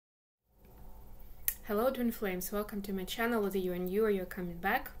Hello Twin Flames, welcome to my channel, whether you're new or you're coming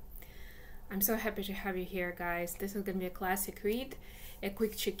back. I'm so happy to have you here, guys. This is going to be a classic read, a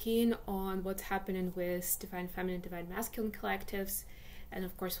quick check-in on what's happening with Divine Feminine, Divine Masculine collectives, and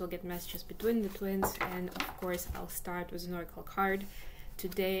of course we'll get messages between the twins, and of course I'll start with an oracle card.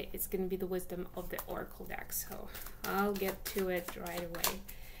 Today it's going to be the wisdom of the oracle deck, so I'll get to it right away.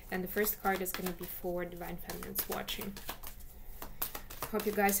 And the first card is going to be for Divine Feminines watching. Hope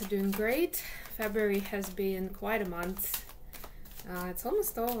you guys are doing great. February has been quite a month. It's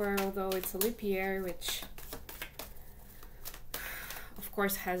almost over, although it's a leap year, which of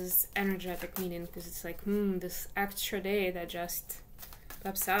course has energetic meaning, because it's like, this extra day that just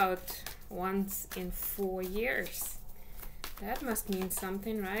pops out once in 4 years. That must mean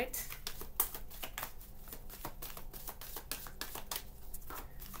something, right?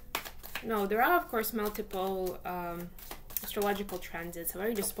 No, there are of course multiple astrological transits. I've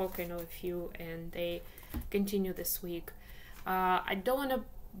already spoken of a few and they continue this week. I don't want to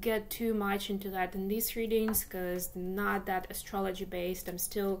get too much into that in these readings because they're not that astrology based. I'm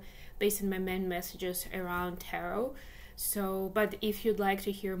still basing my main messages around tarot. So, but if you'd like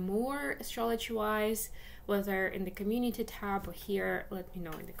to hear more astrology wise, whether in the community tab or here, let me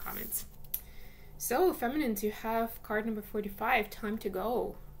know in the comments. So feminines, you have card number 45, time to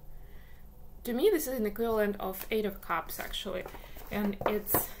go. To me, this is an equivalent of 8 of Cups, actually, and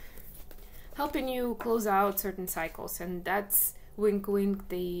it's helping you close out certain cycles, and that's wink wink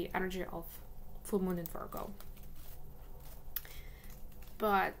the energy of full moon in Virgo.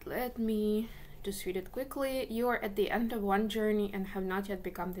 But let me just read it quickly. You are at the end of one journey and have not yet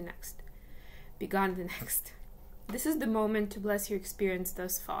begun the next. This is the moment to bless your experience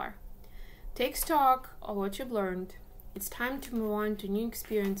thus far. Take stock of what you've learned. It's time to move on to new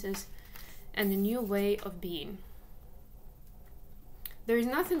experiences and a new way of being. There is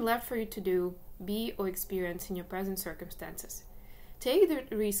nothing left for you to do, be, or experience in your present circumstances. Take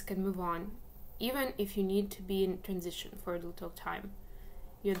the risk and move on, even if you need to be in transition for a little time.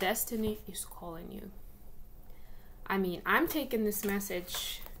 Your destiny is calling you. I mean, I'm taking this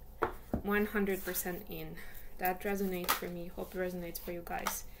message 100% in. That resonates for me. Hope it resonates for you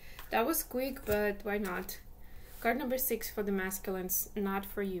guys. That was quick, but why not? Card number 6 for the masculines, not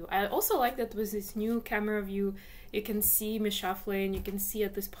for you. I also like that with this new camera view, you can see me shuffling, you can see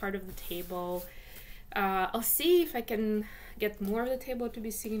at this part of the table. I'll see if I can get more of the table to be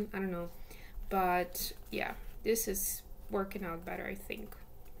seen, I don't know. But yeah, this is working out better, I think.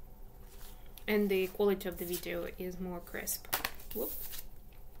 And the quality of the video is more crisp. Whoop.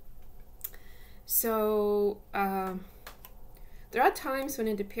 So, there are times when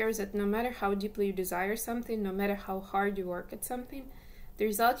it appears that no matter how deeply you desire something, no matter how hard you work at something, the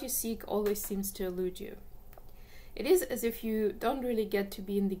result you seek always seems to elude you. It is as if you don't really get to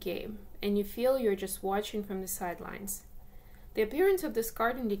be in the game, and you feel you're just watching from the sidelines. The appearance of this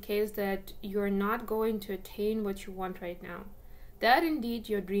card indicates that you're not going to attain what you want right now. That indeed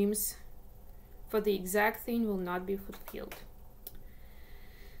your dreams for the exact thing will not be fulfilled.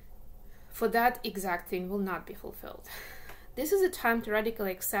 For that exact thing will not be fulfilled. This is a time to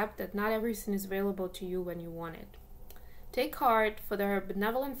radically accept that not everything is available to you when you want it. Take heart, for there are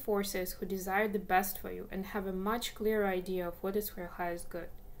benevolent forces who desire the best for you and have a much clearer idea of what is for your highest good.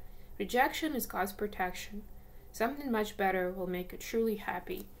 Rejection is God's protection. Something much better will make you truly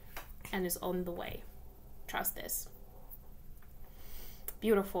happy and is on the way. Trust this.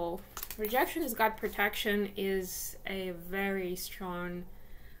 Beautiful. Rejection is God's protection is a very strong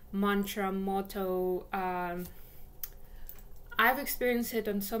mantra, motto. I've experienced it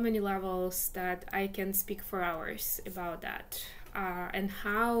on so many levels that I can speak for hours about that. And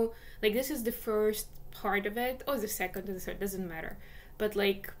how, like, this is the first part of it, or the second or the third, doesn't matter. But,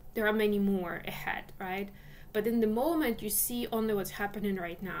 like, there are many more ahead, right? But in the moment, you see only what's happening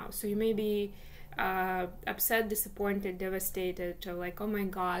right now. So you may be upset, disappointed, devastated, or like, oh my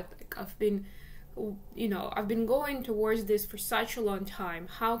God, like, I've been going towards this for such a long time.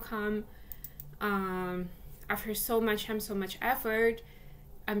 How come, after so much time, so much effort,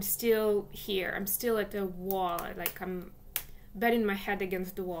 I'm still here. I'm still at the wall. Like, I'm betting my head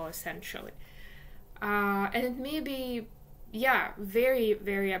against the wall, essentially. And it may be, yeah, very,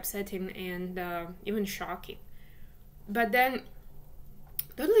 very upsetting and even shocking. But then,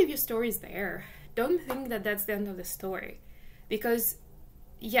 don't leave your stories there. Don't think that that's the end of the story. Because,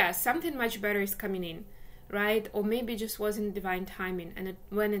 yeah, something much better is coming in, right? Or maybe it just wasn't divine timing. And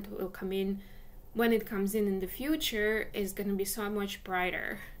when it will come in, when it comes in the future, is going to be so much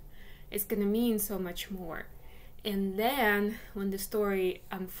brighter. It's going to mean so much more. And then when the story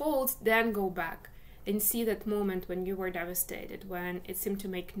unfolds, then go back and see that moment when you were devastated, when it seemed to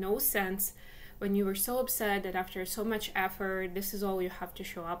make no sense, when you were so upset that after so much effort, this is all you have to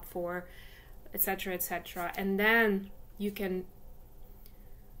show up for, etc., etc. And then you can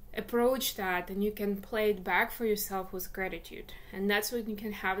approach that and you can play it back for yourself with gratitude. And that's when you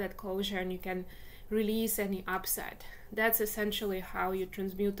can have that closure and you can release any upset. That's essentially how you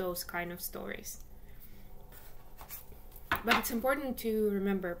transmute those kind of stories. But it's important to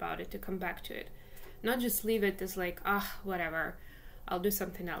remember about it, to come back to it. Not just leave it as like, whatever, I'll do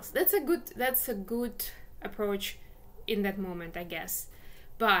something else. That's a good approach in that moment, I guess.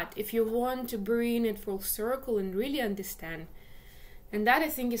 But if you want to bring it full circle and really understand, and that I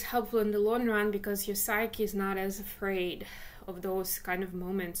think is helpful in the long run, because your psyche is not as afraid of those kind of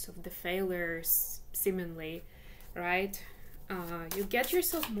moments of the failures, seemingly, right? You get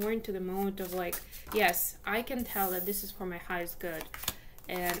yourself more into the mode of like, yes, I can tell that this is for my highest good,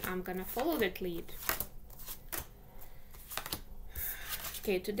 and I'm gonna follow that lead.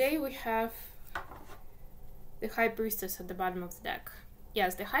 Okay, today we have the High Priestess at the bottom of the deck.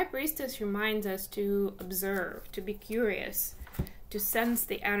 Yes, the High Priestess reminds us to observe, to be curious, to sense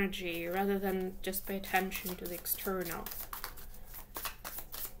the energy rather than just pay attention to the external.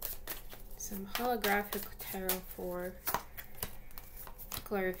 Some holographic tarot for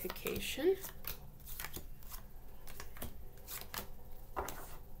clarification.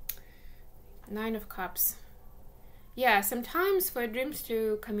 Nine of Cups. Yeah, sometimes for dreams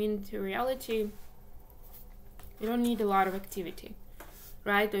to come into reality, you don't need a lot of activity,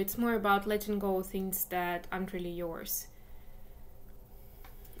 right? It's more about letting go of things that aren't really yours.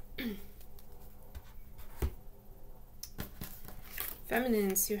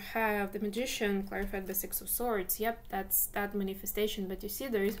 Feminines, you have the Magician clarified by Six of Swords. Yep, that's that manifestation, but you see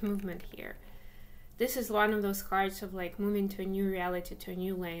there is movement here. This is one of those cards of like moving to a new reality, to a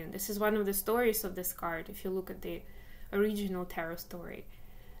new land. This is one of the stories of this card, if you look at the original tarot story,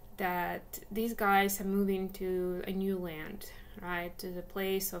 that these guys are moving to a new land, right? To the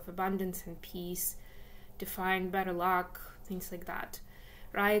place of abundance and peace, to find better luck, things like that,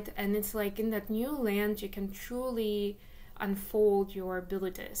 right? And it's like in that new land, you can truly unfold your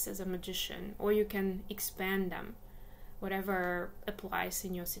abilities as a magician, or you can expand them, whatever applies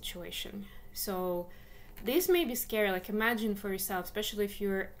in your situation. So this may be scary. Like imagine for yourself, especially if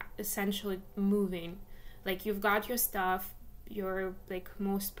you're essentially moving, like you've got your stuff, your like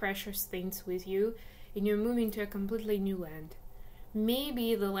most precious things with you, and you're moving to a completely new land.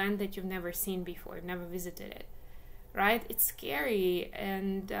 Maybe the land that you've never seen before, you've never visited it, right? It's scary,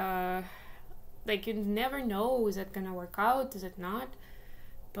 and like you never know, is it gonna work out, is it not?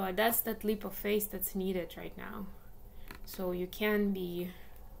 But that's that leap of faith that's needed right now. So you can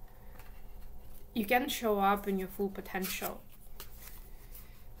show up in your full potential.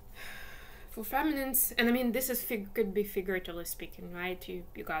 For feminines, and I mean this is could be figuratively speaking, right? You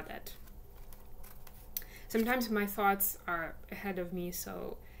got that. Sometimes my thoughts are ahead of me,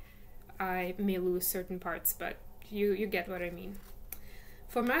 so I may lose certain parts, but you get what I mean.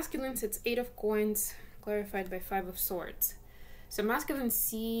 For masculines, it's Eight of Coins, clarified by Five of Swords. So masculines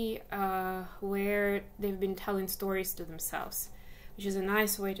see where they've been telling stories to themselves, which is a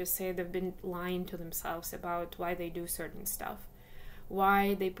nice way to say they've been lying to themselves about why they do certain stuff,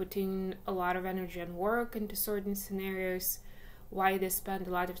 why they put in a lot of energy and work into certain scenarios, why they spend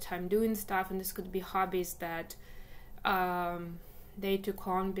a lot of time doing stuff. And this could be hobbies that they took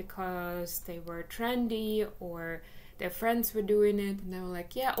on because they were trendy, or their friends were doing it and they were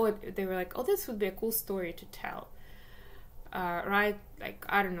like, yeah, or they were like, oh, this would be a cool story to tell, right? Like,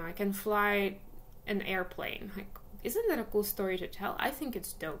 I don't know, I can fly an airplane. Like, isn't that a cool story to tell? I think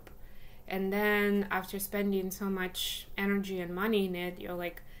it's dope. And then after spending so much energy and money in it, you're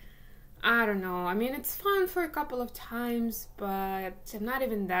like, I don't know, I mean, it's fun for a couple of times, but I'm not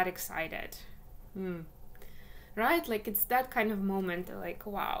even that excited. Right? Like, it's that kind of moment, like,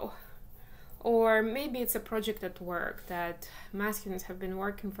 wow. Or maybe it's a project at work that masculines have been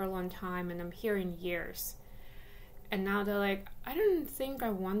working for a long time and I'm here in years. And now they're like, I don't think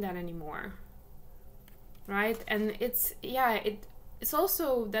I want that anymore. Right? And it's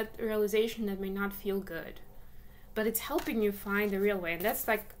also that realization that may not feel good, but it's helping you find the real way. And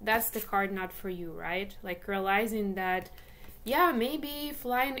that's the card not for you, right? Like realizing that, yeah, maybe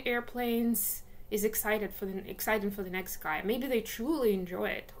flying airplanes is exciting for the next guy. Maybe they truly enjoy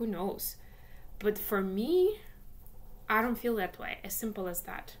it. Who knows? But for me, I don't feel that way. As simple as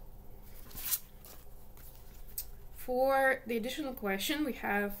that. For the additional question, we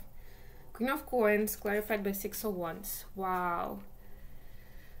have Queen of Coins clarified by Six of Wands. Wow.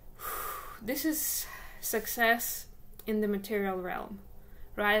 This is success in the material realm,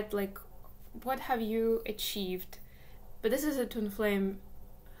 right? Like, what have you achieved? But this is a Twinflame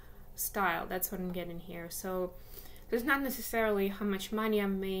style. That's what I'm getting here. So there's not necessarily how much money I've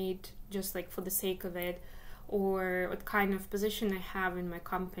made just like for the sake of it, or what kind of position I have in my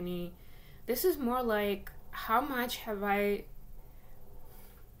company. This is more like how much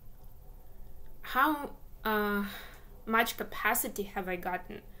capacity have I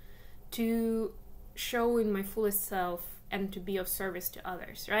gotten to show in my fullest self and to be of service to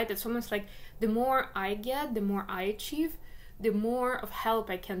others, right? It's almost like the more I get, the more I achieve, the more of help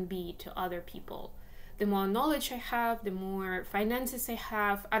I can be to other people. The more knowledge I have, the more finances I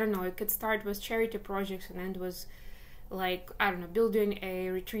have. I don't know, it could start with charity projects and end with like, I don't know, building a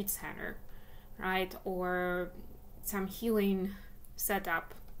retreat center, right? Or some healing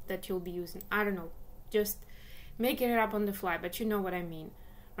setup that you'll be using. I don't know, just making it up on the fly, but you know what I mean,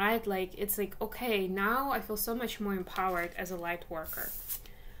 right? Like, it's like, okay, now I feel so much more empowered as a light worker.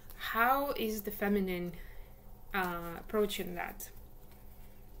 How is the feminine approaching that?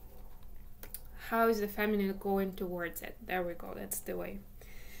 How is the feminine going towards it? There we go, that's the way.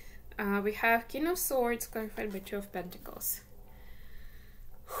 We have King of Swords clarified by Two of Pentacles.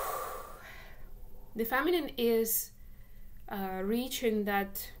 The feminine is reaching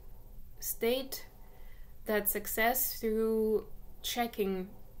that state, that success, through checking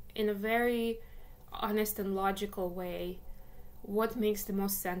in a very honest and logical way what makes the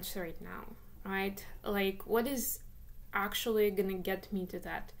most sense right now, right? Like, what is actually gonna get me to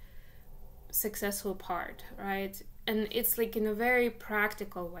that successful part, right? And it's like in a very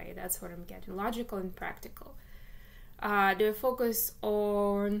practical way. That's what I'm getting, logical and practical. Do I focus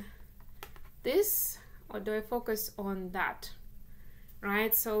on this or do I focus on that,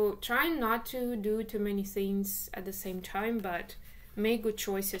 right? So trying not to do too many things at the same time, but make good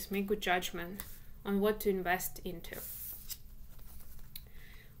choices, make good judgment on what to invest into.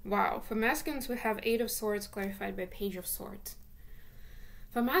 Wow, for masculines we have Eight of Swords clarified by Page of Swords.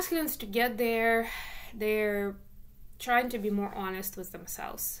 For masculines to get there, they're trying to be more honest with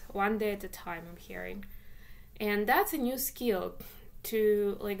themselves, one day at a time, I'm hearing. And that's a new skill,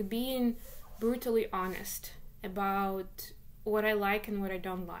 to like being brutally honest about what I like and what I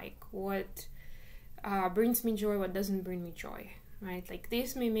don't like, what brings me joy, what doesn't bring me joy, right? Like,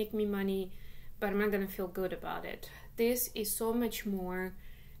 this may make me money, but I'm not gonna feel good about it. This is so much more,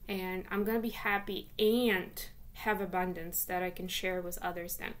 and I'm gonna be happy and have abundance that I can share with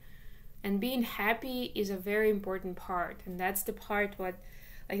others then. And being happy is a very important part, and that's the part what,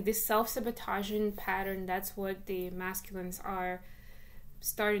 like, this self-sabotaging pattern, that's what the masculines are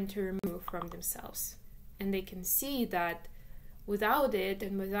starting to remove from themselves. And they can see that without it,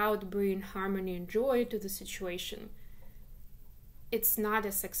 and without bringing harmony and joy to the situation, it's not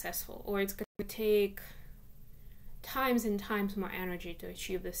as successful, or it's going to take times and times more energy to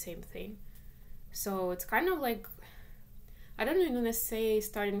achieve the same thing. So it's kind of like, I don't even want to say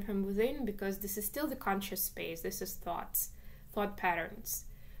starting from within, because this is still the conscious space. This is thoughts, thought patterns.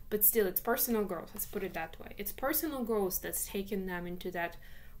 But still, it's personal growth. Let's put it that way. It's personal growth that's taking them into that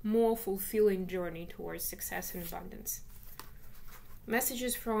more fulfilling journey towards success and abundance.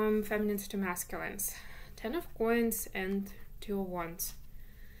 Messages from feminines to masculines. 10 of Coins and 2 of Wands.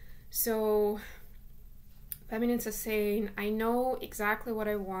 So feminines are saying, I know exactly what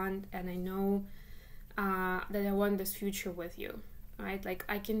I want, and I know that I want this future with you, right? Like,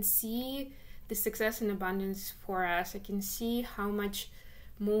 I can see the success and abundance for us. I can see how much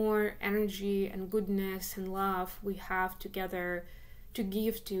more energy and goodness and love we have together to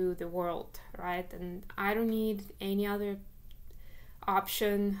give to the world, right? And I don't need any other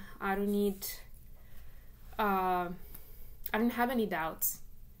option. I don't need I don't have any doubts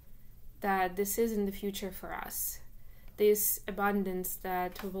that this is in the future for us, this abundance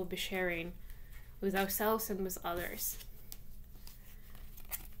that we will be sharing with ourselves and with others.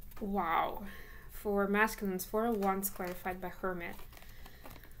 Wow. For masculines, 4 of Wands clarified by Hermit.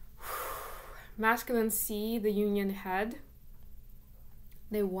 Masculines see the union ahead.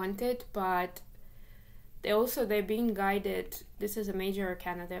 They want it, but they're being guided. This is a major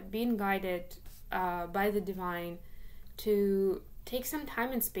arcana. They're being guided by the divine to take some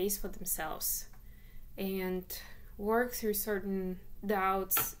time and space for themselves and work through certain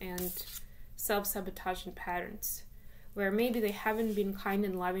doubts and self-sabotaging patterns where maybe they haven't been kind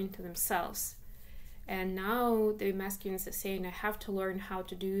and loving to themselves. And now the masculines are saying, I have to learn how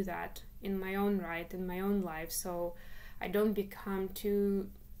to do that in my own right, in my own life, so I don't become too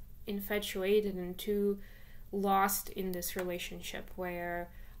infatuated and too lost in this relationship where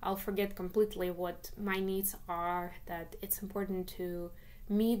I'll forget completely what my needs are, that it's important to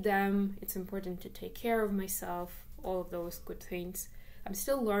meet them, it's important to take care of myself, all of those good things. I'm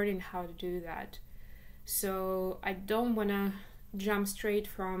still learning how to do that. So I don't want to jump straight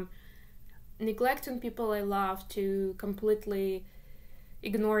from neglecting people I love to completely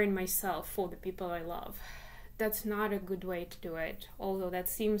ignoring myself for the people I love. That's not a good way to do it, although that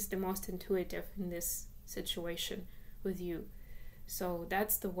seems the most intuitive in this situation with you. So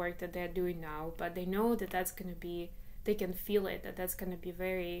that's the work that they're doing now, but they know that that's going to be, they can feel it, that that's going to be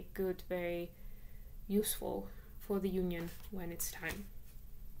very good, very useful for the union when it's time.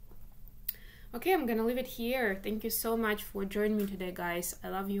 Okay, I'm gonna leave it here. Thank you so much for joining me today, guys. I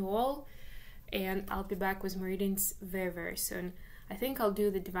love you all, and I'll be back with my readings very, very soon. I think I'll do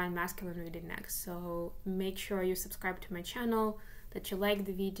the Divine Masculine reading next, so make sure you subscribe to my channel, that you like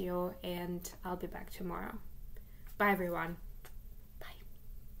the video, and I'll be back tomorrow. Bye, everyone.